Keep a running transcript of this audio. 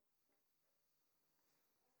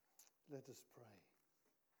Let us pray.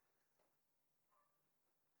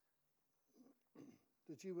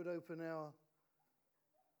 That you would open our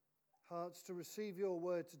hearts to receive your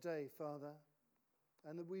word today, Father,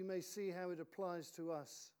 and that we may see how it applies to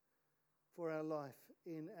us for our life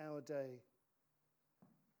in our day,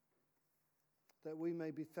 that we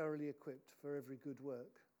may be thoroughly equipped for every good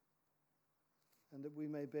work, and that we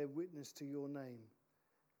may bear witness to your name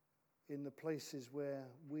in the places where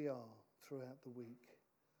we are throughout the week.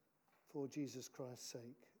 For Jesus Christ's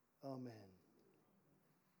sake, amen.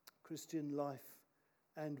 Christian life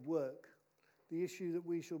and work, the issue that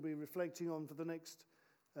we shall be reflecting on for the next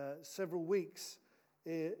several weeks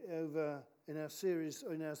over in our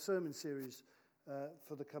sermon series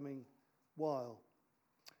for the coming while.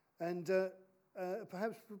 And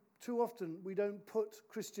perhaps too often we don't put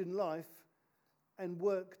Christian life and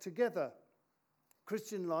work together.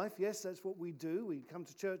 Christian life, yes, that's what we do. We come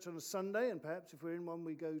to church on a Sunday, and perhaps if we're in one,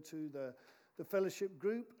 we go to the fellowship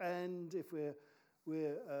group, and if we're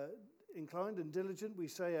inclined and diligent, we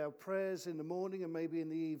say our prayers in the morning and maybe in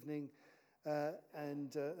the evening,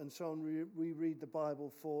 and so on. We read the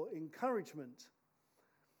Bible for encouragement.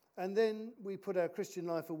 And then we put our Christian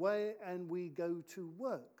life away and we go to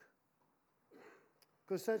work.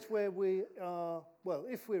 Because that's where we are, well,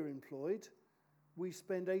 if we're employed, we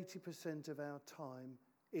spend 80% of our time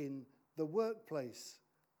in the workplace.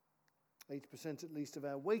 80% at least of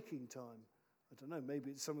our waking time. I don't know,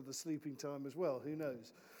 maybe it's some of the sleeping time as well, who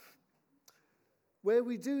knows. Where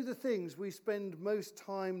we do the things we spend most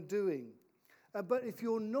time doing. But if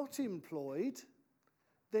you're not employed,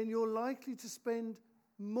 then you're likely to spend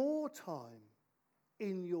more time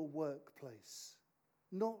in your workplace,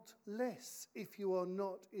 not less if you are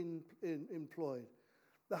not employed.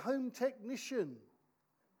 The home technician,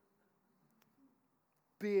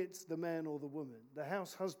 be it the man or the woman, the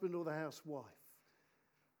house husband or the housewife,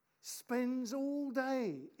 spends all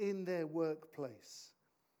day in their workplace.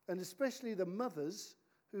 And especially the mothers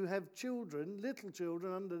who have children, little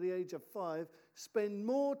children under the age of 5, spend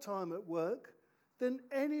more time at work than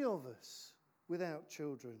any of us without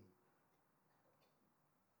children.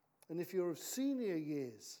 And if you're of senior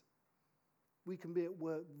years, we can be at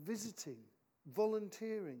work visiting,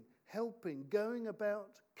 volunteering, helping, going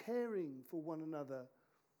about caring for one another.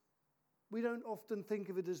 We don't often think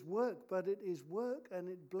of it as work, but it is work and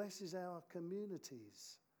it blesses our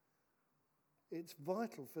communities. It's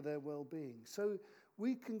vital for their well-being. So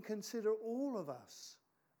we can consider all of us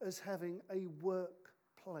as having a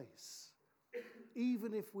workplace,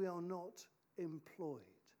 even if we are not employed.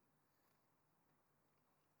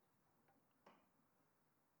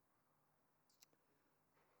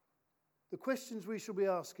 The questions we shall be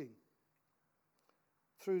asking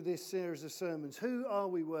through this series of sermons: who are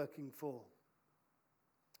we working for?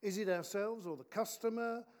 Is it ourselves or the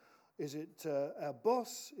customer? Is it our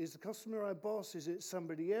boss? Is the customer our boss? Is it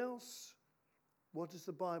somebody else? What does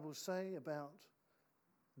the Bible say about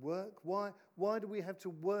work? Why do we have to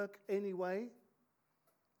work anyway?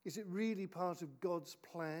 Is it really part of God's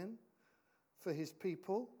plan for his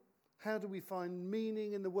people? How do we find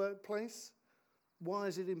meaning in the workplace? Why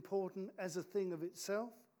is it important as a thing of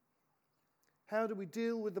itself? How do we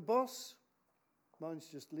deal with the boss? Mine's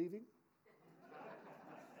just leaving.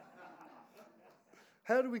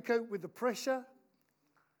 How do we cope with the pressure?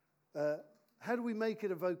 How do we make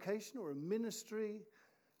it a vocation or a ministry?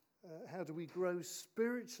 How do we grow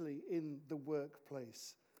spiritually in the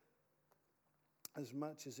workplace as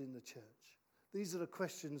much as in the church? These are the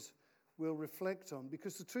questions we'll reflect on,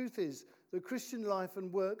 because the truth is that Christian life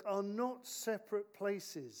and work are not separate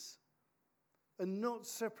places and not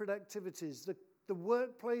separate activities. The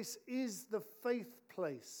workplace is the faith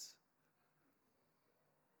place.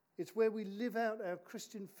 It's where we live out our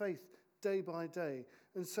Christian faith day by day.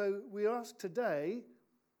 And so we ask today,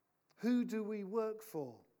 who do we work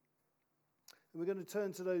for? And we're going to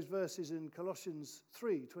turn to those verses in Colossians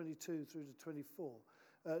 3, 22 through to 24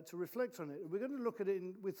 to reflect on it. We're going to look at it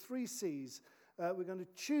with 3 C's. We're going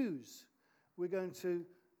to choose, we're going to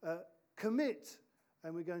commit,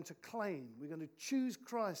 and we're going to claim. We're going to choose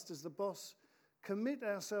Christ as the boss, commit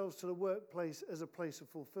ourselves to the workplace as a place of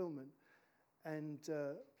fulfilment. And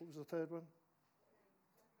what was the third one?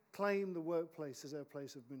 Claim the workplace as our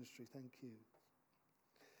place of ministry. Thank you.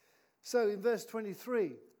 So in verse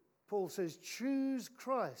 23, Paul says, choose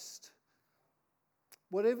Christ.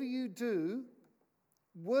 Whatever you do,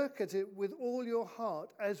 work at it with all your heart,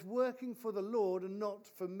 as working for the Lord and not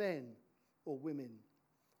for men or women.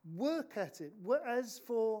 Work at it as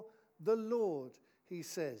for the Lord, he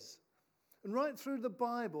says. And right through the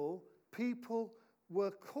Bible, people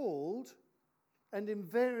were called, and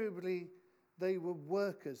invariably they were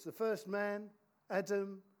workers. The first man,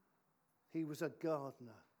 Adam, he was a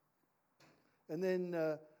gardener. And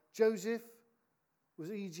then Joseph was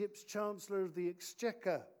Egypt's chancellor of the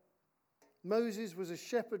exchequer. Moses was a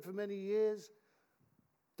shepherd for many years.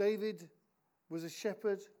 David was a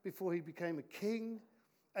shepherd before he became a king.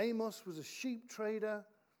 Amos was a sheep trader.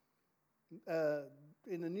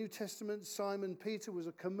 In the New Testament, Simon Peter was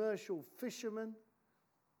a commercial fisherman.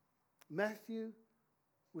 Matthew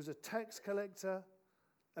was a tax collector,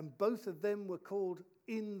 and both of them were called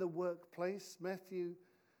in the workplace. Matthew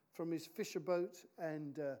from his fisher boat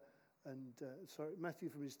Matthew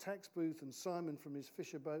from his tax booth and Simon from his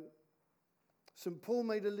fisher boat. St. Paul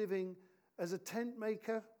made a living as a tent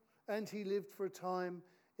maker, and he lived for a time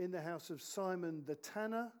in the house of Simon the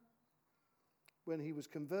tanner when he was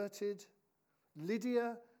converted.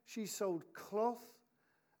 Lydia, she sold cloth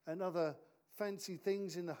and other fancy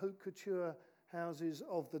things in the haute couture houses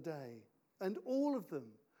of the day. And all of them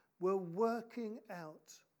were working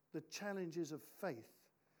out the challenges of faith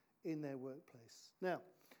in their workplace. Now,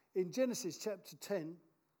 in Genesis chapter 10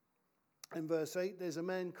 and verse 8, there's a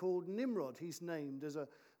man called Nimrod. He's named as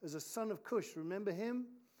a son of Cush. Remember him?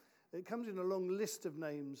 It comes in a long list of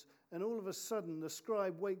names, and all of a sudden the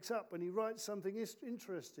scribe wakes up and he writes something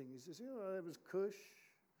interesting. He says, there was Cush.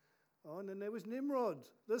 Oh, and then there was Nimrod,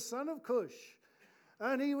 the son of Cush.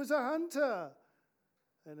 And he was a hunter.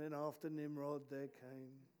 And then after Nimrod, there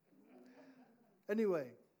came. Anyway,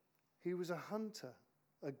 he was a hunter,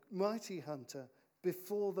 a mighty hunter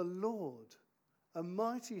before the Lord. A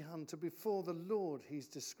mighty hunter before the Lord, he's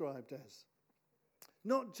described as.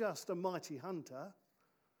 Not just a mighty hunter,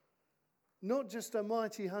 not just a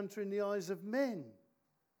mighty hunter in the eyes of men,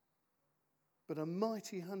 but a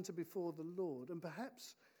mighty hunter before the Lord. And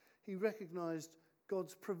perhaps he recognized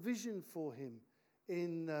God's provision for him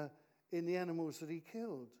in the animals that he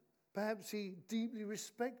killed. Perhaps he deeply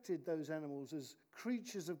respected those animals as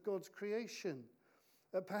creatures of God's creation.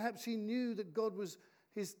 Perhaps he knew that God was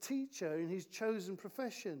his teacher in his chosen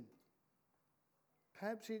profession.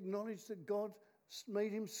 Perhaps he acknowledged that God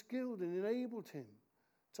made him skilled and enabled him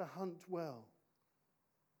to hunt well.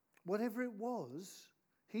 Whatever it was,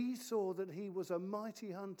 he saw that he was a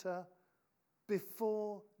mighty hunter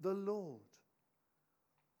before the Lord.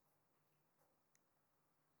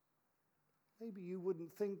 Maybe you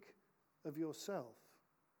wouldn't think of yourself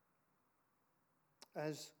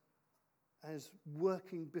as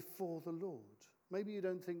working before the Lord. Maybe you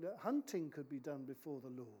don't think that hunting could be done before the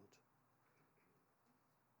Lord.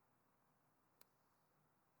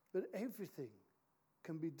 But everything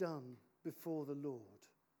can be done before the Lord.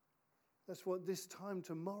 That's what this time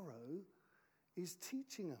tomorrow is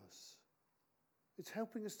teaching us. It's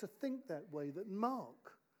helping us to think that way, that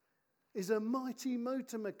Mark is a mighty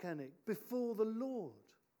motor mechanic before the Lord.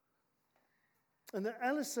 And that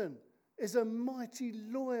Alison is a mighty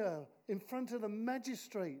lawyer in front of the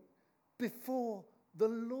magistrate before the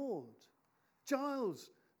Lord. Giles,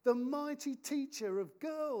 the mighty teacher of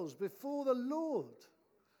girls before the Lord.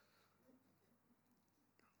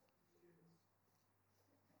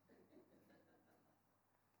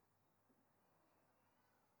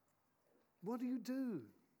 What do you do?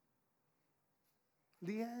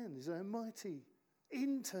 Leanne is a mighty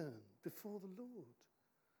intern before the Lord.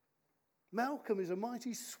 Malcolm is a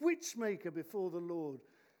mighty switchmaker before the Lord.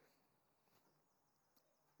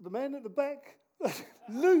 The man at the back,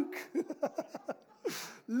 Luke.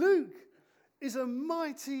 Luke is a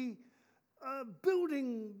mighty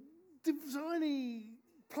building, designy,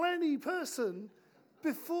 planny person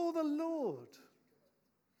before the Lord.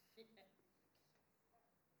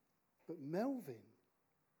 But Melvin,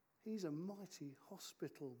 he's a mighty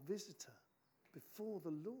hospital visitor before the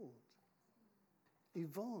Lord.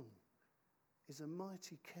 Yvonne is a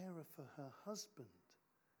mighty carer for her husband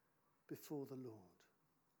before the Lord.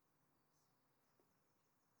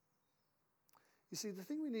 You see, the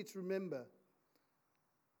thing we need to remember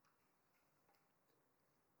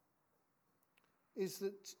is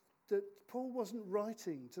that Paul wasn't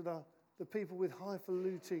writing to the people with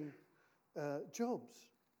highfalutin jobs.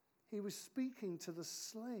 He was speaking to the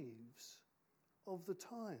slaves of the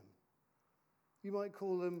time. You might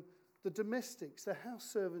call them the domestics, the house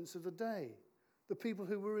servants of the day, the people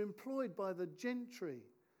who were employed by the gentry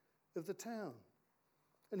of the town.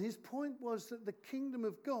 And his point was that the kingdom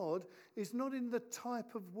of God is not in the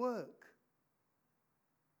type of work.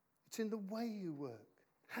 It's in the way you work,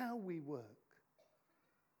 how we work.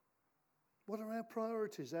 What are our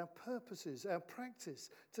priorities, our purposes, our practice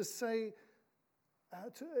to say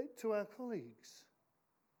to our colleagues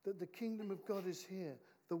that the kingdom of God is here,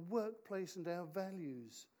 the workplace and our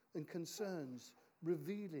values and concerns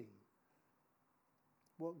revealing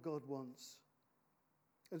what God wants.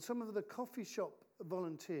 And some of the coffee shop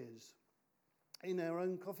volunteers in our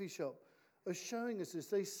own coffee shop are showing us this.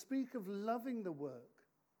 They speak of loving the work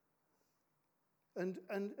and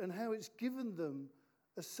how it's given them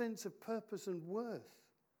a sense of purpose and worth.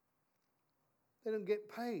 They don't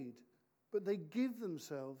get paid, but they give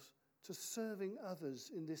themselves to serving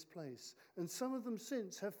others in this place. And some of them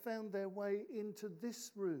since have found their way into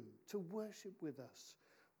this room to worship with us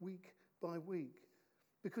week by week.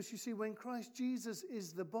 Because you see, when Christ Jesus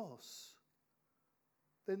is the boss,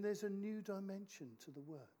 then there's a new dimension to the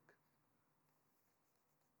work.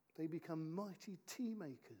 They become mighty tea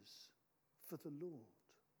makers for the Lord,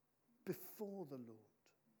 before the Lord.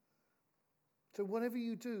 So whatever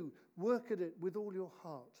you do, work at it with all your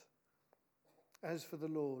heart. As for the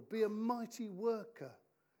Lord, be a mighty worker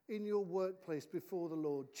in your workplace before the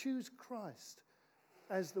Lord. Choose Christ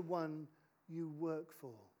as the one you work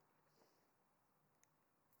for.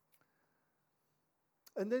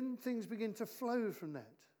 And then things begin to flow from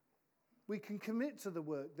that. We can commit to the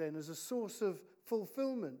work then as a source of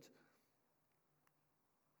fulfilment.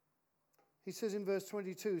 He says in verse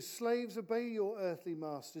 22, slaves, obey your earthly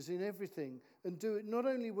masters in everything, and do it not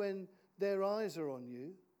only when their eyes are on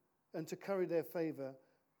you and to curry their favor,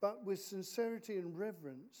 but with sincerity and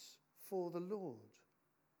reverence for the Lord.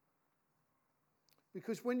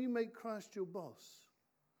 Because when you make Christ your boss,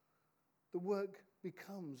 the work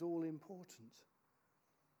becomes all important.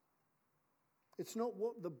 It's not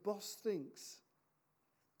what the boss thinks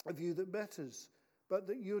of you that matters, but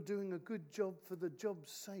that you're doing a good job for the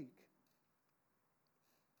job's sake.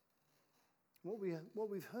 What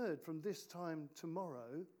we've heard from this time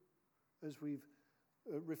tomorrow, as we've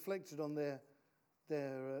reflected on their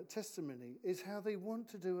testimony, is how they want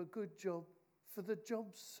to do a good job for the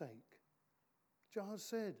job's sake. Giles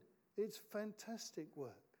said, it's fantastic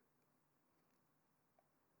work.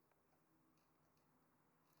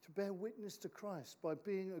 To bear witness to Christ by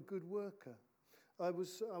being a good worker. I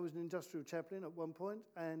was an industrial chaplain at one point,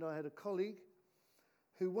 and I had a colleague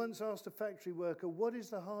who once asked a factory worker, what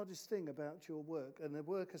is the hardest thing about your work? And the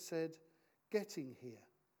worker said, getting here.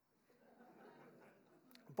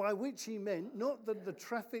 By which he meant not that the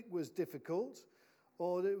traffic was difficult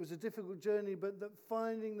or that it was a difficult journey, but that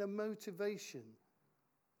finding the motivation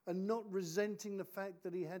and not resenting the fact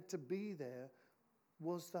that he had to be there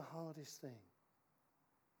was the hardest thing.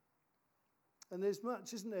 And there's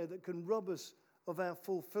much, isn't there, that can rob us of our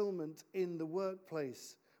fulfillment in the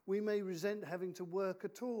workplace. We may resent having to work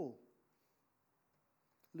at all.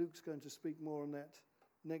 Luke's going to speak more on that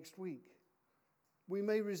next week. We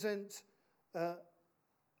may resent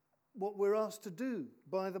what we're asked to do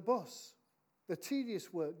by the boss, the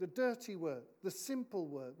tedious work, the dirty work, the simple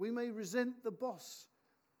work. We may resent the boss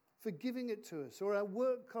for giving it to us, or our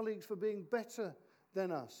work colleagues for being better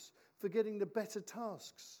than us, for getting the better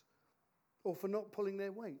tasks, or for not pulling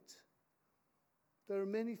their weight. There are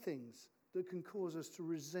many things that can cause us to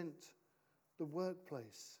resent the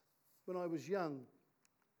workplace. When I was young,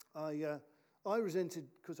 I resented,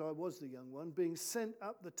 because I was the young one, being sent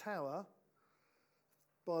up the tower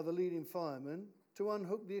by the leading fireman to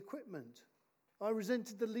unhook the equipment. I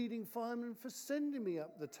resented the leading fireman for sending me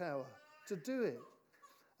up the tower to do it.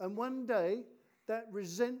 And one day, that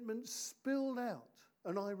resentment spilled out,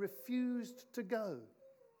 and I refused to go.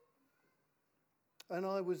 And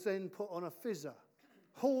I was then put on a fizzer,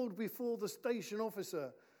 hauled before the station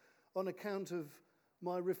officer on account of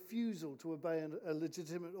my refusal to obey a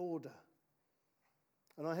legitimate order.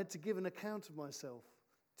 And I had to give an account of myself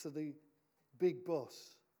to the big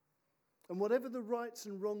boss. And whatever the rights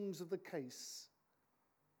and wrongs of the case,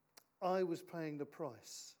 I was paying the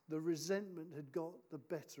price. The resentment had got the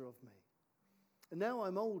better of me. And now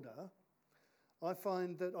I'm older, I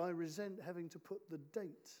find that I resent having to put the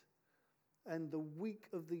date and the week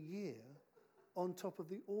of the year on top of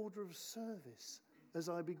the order of service as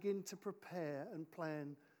I begin to prepare and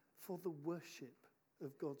plan for the worship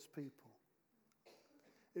of God's people.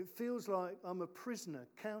 It feels like I'm a prisoner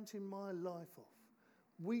counting my life off,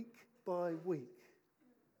 week by week.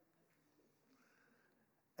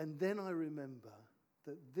 And then I remember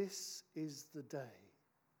that this is the day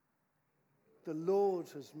the Lord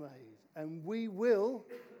has made, and we will,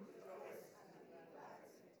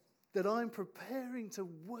 that I'm preparing to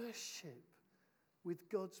worship with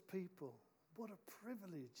God's people. What a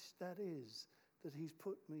privilege that is, that he's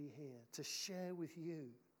put me here to share with you.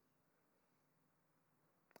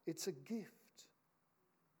 It's a gift.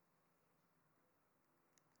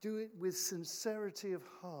 Do it with sincerity of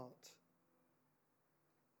heart.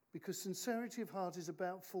 Because sincerity of heart is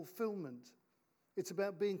about fulfillment. It's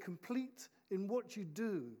about being complete in what you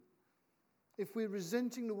do. If we're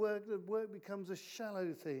resenting the work becomes a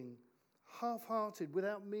shallow thing, half-hearted,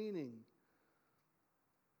 without meaning.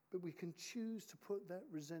 But we can choose to put that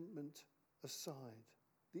resentment aside,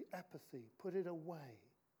 the apathy, put it away.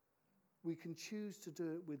 We can choose to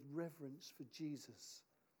do it with reverence for Jesus,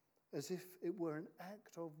 as if it were an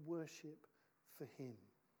act of worship for him.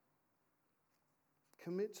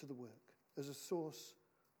 Commit to the work as a source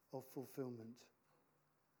of fulfilment.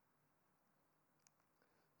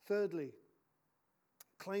 Thirdly,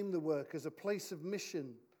 claim the work as a place of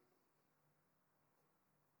mission.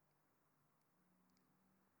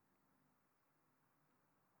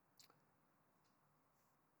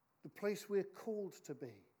 The place we're called to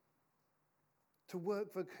be, to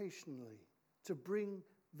work vocationally, to bring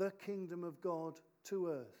the kingdom of God to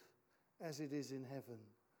earth as it is in heaven.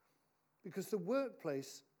 Because the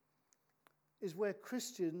workplace is where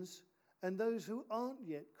Christians and those who aren't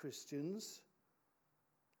yet Christians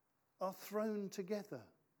are thrown together.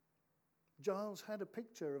 Giles had a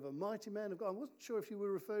picture of a mighty man of God. I wasn't sure if you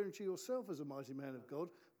were referring to yourself as a mighty man of God,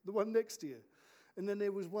 the one next to you. And then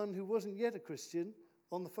there was one who wasn't yet a Christian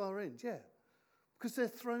on the far end. Yeah, because they're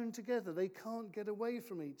thrown together. They can't get away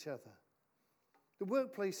from each other. The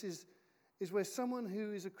workplace is where someone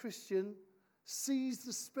who is a Christian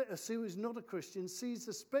who is not a Christian sees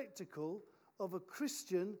the spectacle of a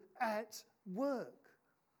Christian at work,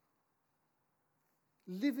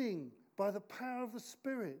 living by the power of the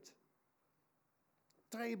Spirit,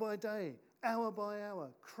 day by day, hour by hour,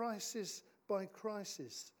 crisis by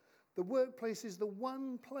crisis. The workplace is the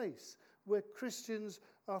one place where Christians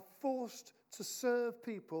are forced to serve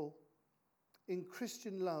people in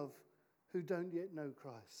Christian love who don't yet know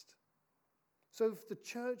Christ. So if the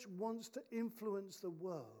church wants to influence the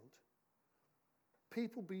world,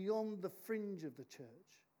 people beyond the fringe of the church,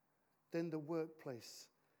 then the workplace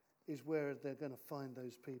is where they're going to find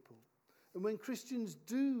those people. And when Christians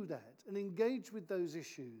do that and engage with those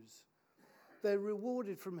issues, they're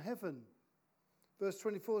rewarded from heaven. Verse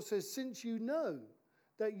 24 says, "Since you know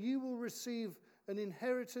that you will receive an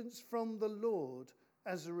inheritance from the Lord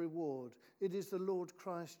as a reward, it is the Lord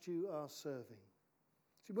Christ you are serving."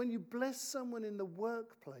 See, when you bless someone in the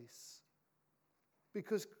workplace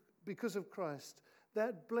because of Christ,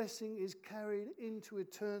 that blessing is carried into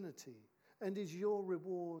eternity and is your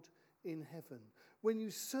reward in heaven. When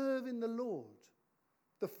you serve in the Lord,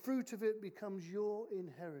 the fruit of it becomes your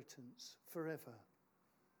inheritance forever.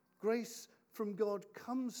 Grace from God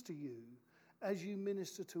comes to you as you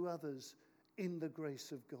minister to others in the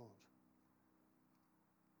grace of God.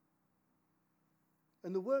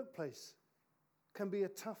 And the workplace can be a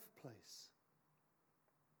tough place.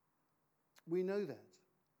 We know that.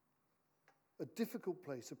 A difficult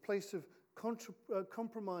place, a place of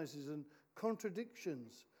compromises and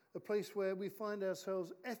contradictions, a place where we find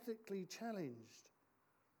ourselves ethically challenged,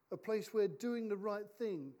 a place where doing the right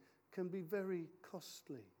thing can be very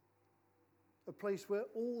costly, a place where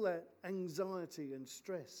all that anxiety and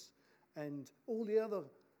stress and all the other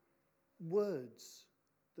words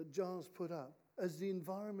that Giles put up as the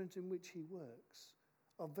environment in which he works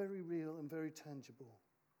are very real and very tangible.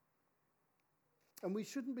 And we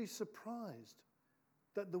shouldn't be surprised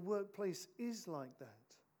that the workplace is like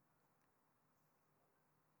that.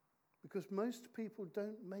 Because most people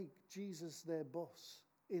don't make Jesus their boss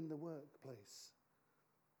in the workplace.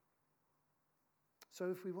 So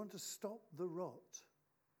if we want to stop the rot,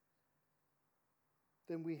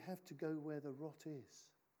 then we have to go where the rot is.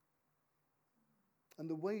 And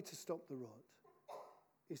the way to stop the rot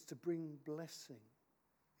is to bring blessing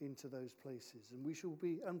into those places. And we shall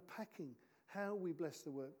be unpacking how we bless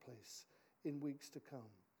the workplace in weeks to come.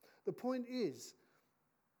 The point is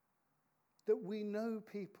that we know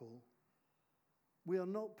people. We are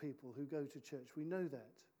not people who go to church. We know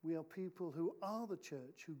that. We are people who are the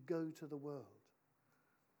church who go to the world.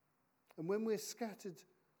 And when we're scattered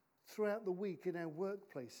throughout the week in our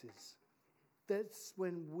workplaces, that's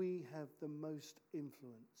when we have the most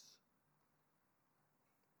influence.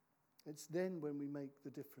 It's then when we make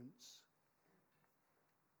the difference.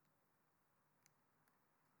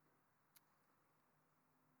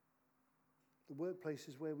 The workplace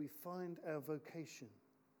is where we find our vocation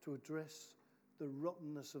to address the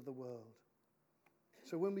rottenness of the world.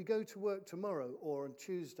 So when we go to work tomorrow or on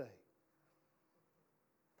Tuesday,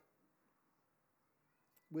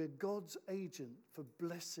 we're God's agent for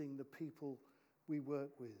blessing the people we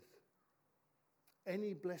work with.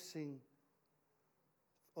 Any blessing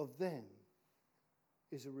of them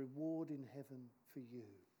is a reward in heaven for you.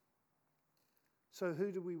 So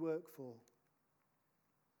who do we work for?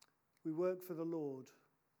 We work for the Lord.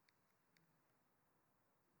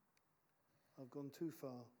 I've gone too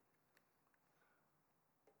far.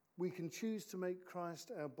 We can choose to make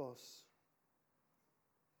Christ our boss.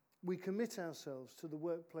 We commit ourselves to the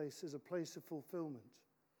workplace as a place of fulfilment,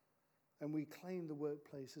 and we claim the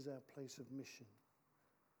workplace as our place of mission.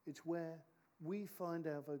 It's where we find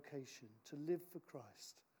our vocation to live for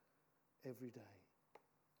Christ every day.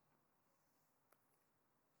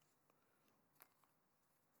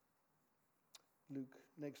 Luke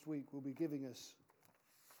next week will be giving us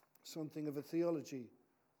something of a theology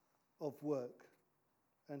of work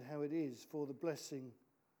and how it is for the blessing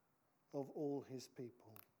of all his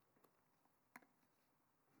people.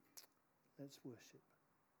 Let's worship.